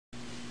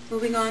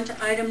Moving on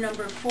to item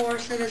number 4,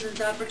 citizens'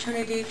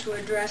 opportunity to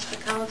address the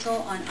council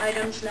on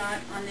items not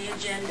on the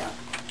agenda.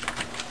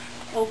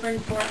 Open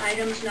for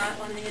items not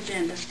on the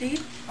agenda.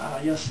 Steve?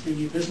 Yes,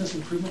 the Business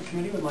Improvement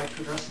Committee would like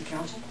to address the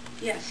council.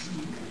 Yes.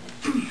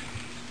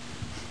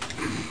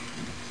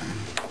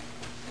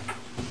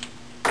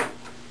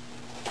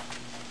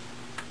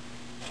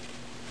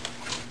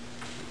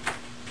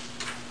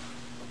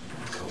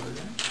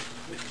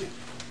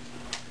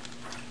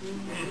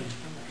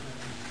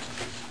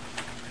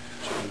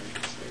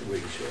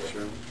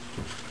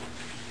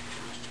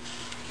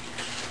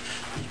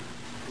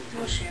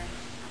 We'll share.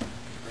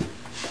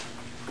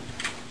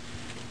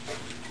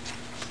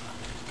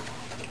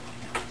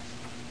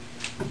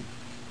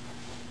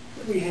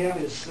 What we have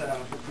is the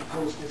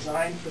proposed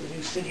design for the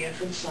new city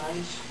entrance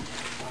signs.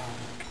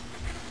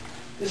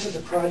 This is a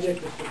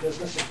project that the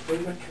Business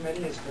Improvement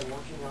Committee has been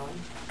working on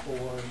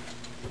for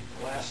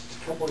the last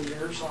couple of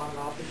years, on and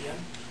off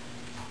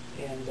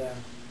again. And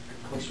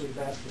of course, we've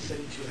asked the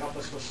city to help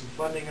us with some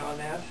funding on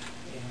that,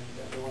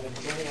 and we wanted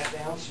to bring that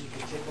down so you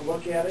can take a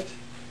look at it.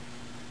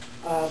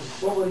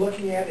 What we're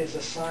looking at is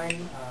a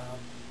sign.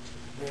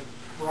 The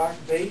rock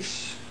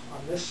base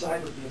on this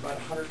side would be about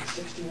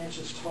 116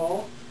 inches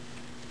tall,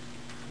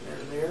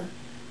 there,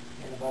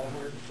 and about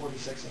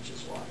 146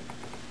 inches wide.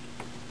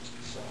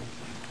 So,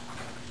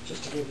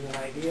 just to give you an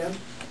idea.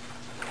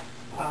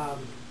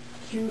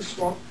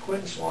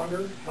 Quentin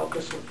Swanger helped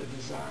us with the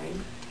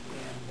design,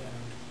 and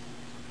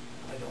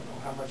I don't know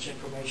how much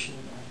information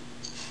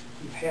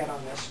you've had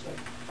on this, but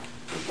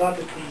we thought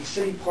that the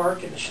city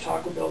park and the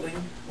Chautauqua building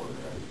were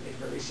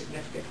a very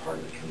significant part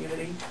of the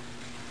community, and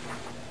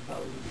I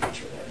thought we would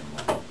feature that in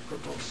the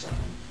proposed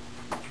sign.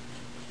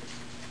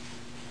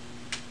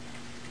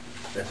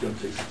 That's going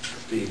to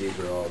Steve, these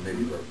are all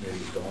native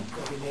stone?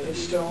 They'll be native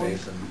stone.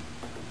 Mason.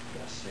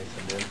 Yes.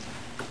 Mason did.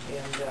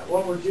 And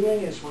what we're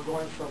doing is we're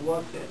going for a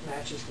look that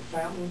matches the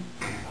fountain.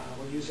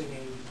 We're using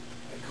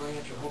a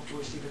grant, or hope to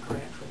receive a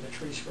grant from the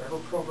Trees Forever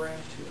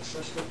program to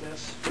assist with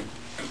this,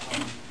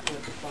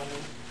 with the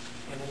funding.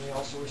 And then we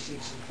also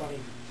received some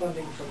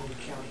funding from the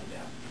County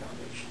Endowment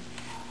Foundation.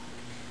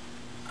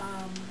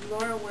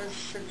 Laura was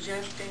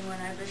suggesting when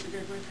I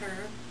visited with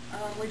her,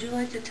 would you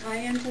like to tie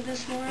into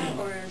this, Laura,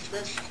 or is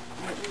this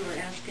what you were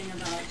asking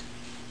about?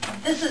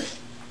 This is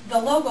the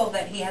logo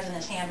that he has in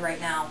his hand right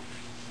now,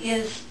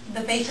 is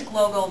the basic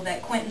logo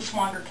that Quentin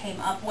Swanger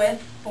came up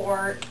with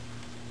for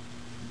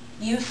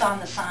use on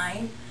the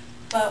sign.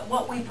 But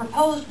what we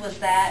proposed was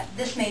that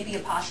this may be a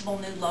possible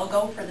new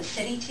logo for the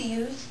city to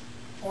use,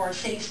 or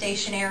city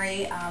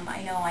stationery.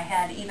 I know I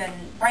had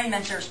even, Brian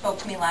Menzer spoke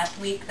to me last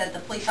week that the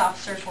police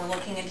officers were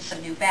looking into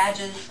some new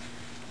badges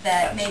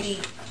that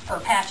maybe, or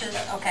patches,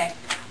 okay,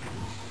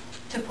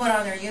 to put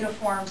on their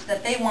uniforms,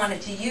 that they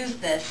wanted to use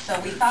this. So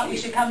we thought we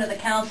should come to the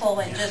council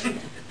and just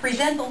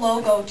present the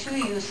logo to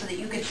you so that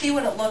you could see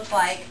what it looked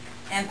like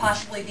and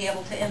possibly be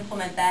able to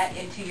implement that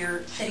into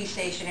your city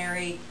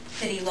stationery,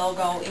 city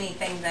logo,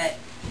 anything that,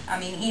 I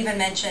mean, he even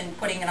mentioned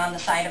putting it on the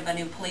side of a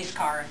new police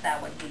car if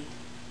that would be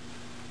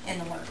in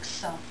the works.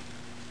 So,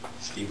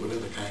 Steve, what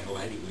other kind of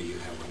lighting will you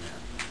have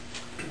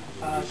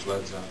on that?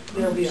 Floods out?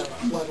 There'll be a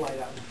floodlight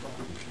out in front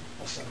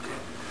of something.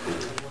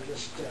 And we're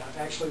just,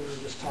 actually we were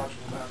just talking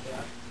about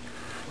that.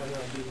 Whether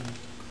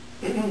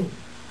it'll be,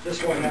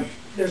 this will have,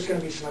 there's going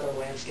to be some other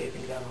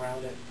landscaping done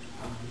around it,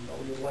 but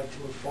we would like to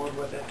move forward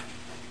with it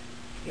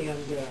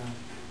and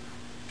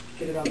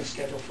get it on the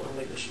schedule for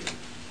early this year.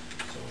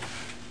 So,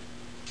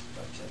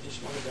 but I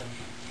just wanted to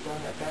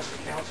run that past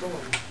the council.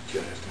 And do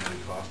you estimate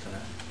the cost on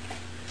that?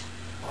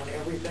 On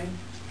everything.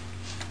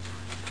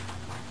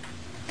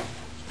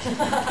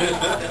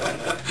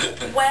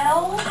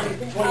 well,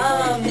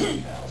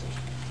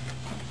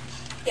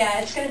 yeah,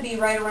 it's going to be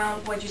right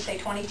around, what'd you say,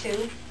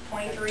 22,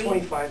 23?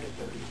 25 to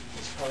 30.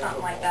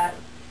 Something like that.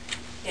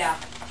 Yeah.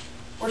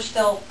 We're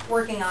still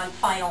working on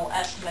final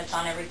estimates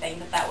on everything,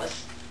 but that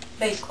was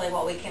basically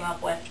what we came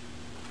up with.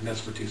 And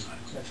that's for 2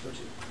 signs? That's for 2.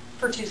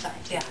 For 2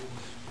 signs, yeah.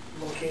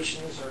 And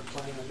locations are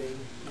planning on being,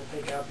 we'll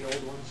take out the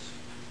old ones.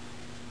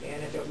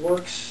 And if it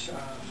works, we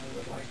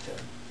would like to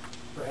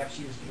perhaps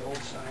use the old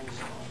signs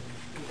on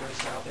either the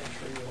south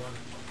entry or,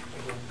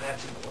 again,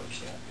 that's in the works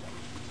yet.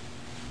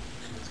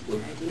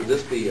 Would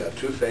this be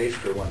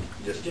two-faced or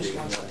just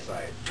one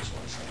side? Just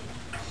one side.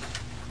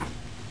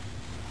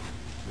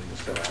 We can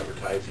start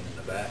advertising in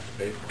the back to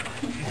pay for it.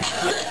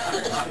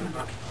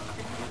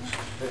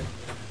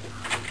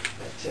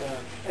 But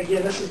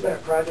again, this has been a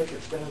project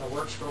that's been in the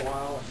works for a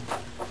while, and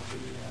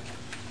it'd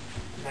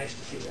be nice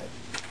to see that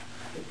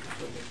get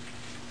completed.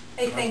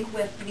 I think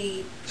with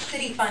the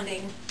city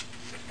funding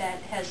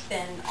that has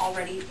been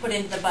already put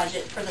into the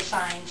budget for the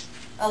signs,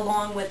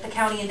 along with the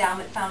County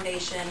Endowment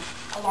Foundation,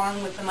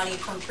 along with the money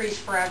from Trees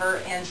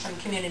Forever and some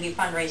community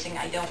fundraising,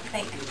 I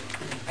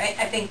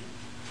think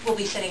we'll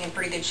be sitting in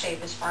pretty good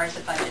shape as far as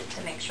the budget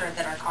to make sure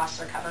that our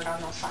costs are covered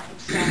on those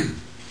signs. So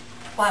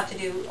we'll have to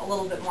do a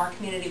little bit more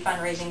community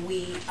fundraising.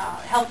 We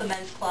helped the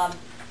men's club,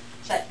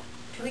 is that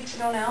 2 weeks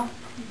ago now?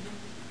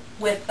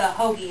 with the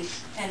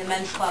Hoagies, and the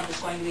men's club is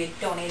going to be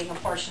donating a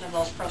portion of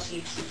those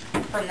proceeds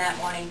from that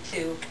morning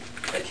to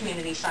the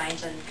community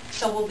signs. And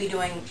so we'll be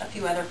doing a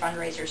few other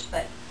fundraisers,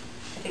 but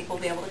I think we'll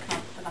be able to come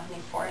up with the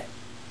funding for it.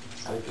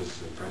 I think this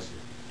is impressive.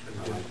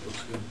 I like it.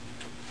 Looks good.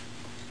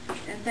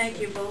 And thank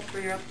you both for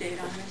your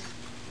update on this.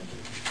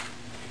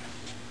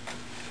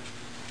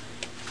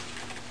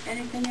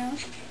 Anything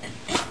else?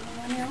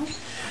 Anyone else?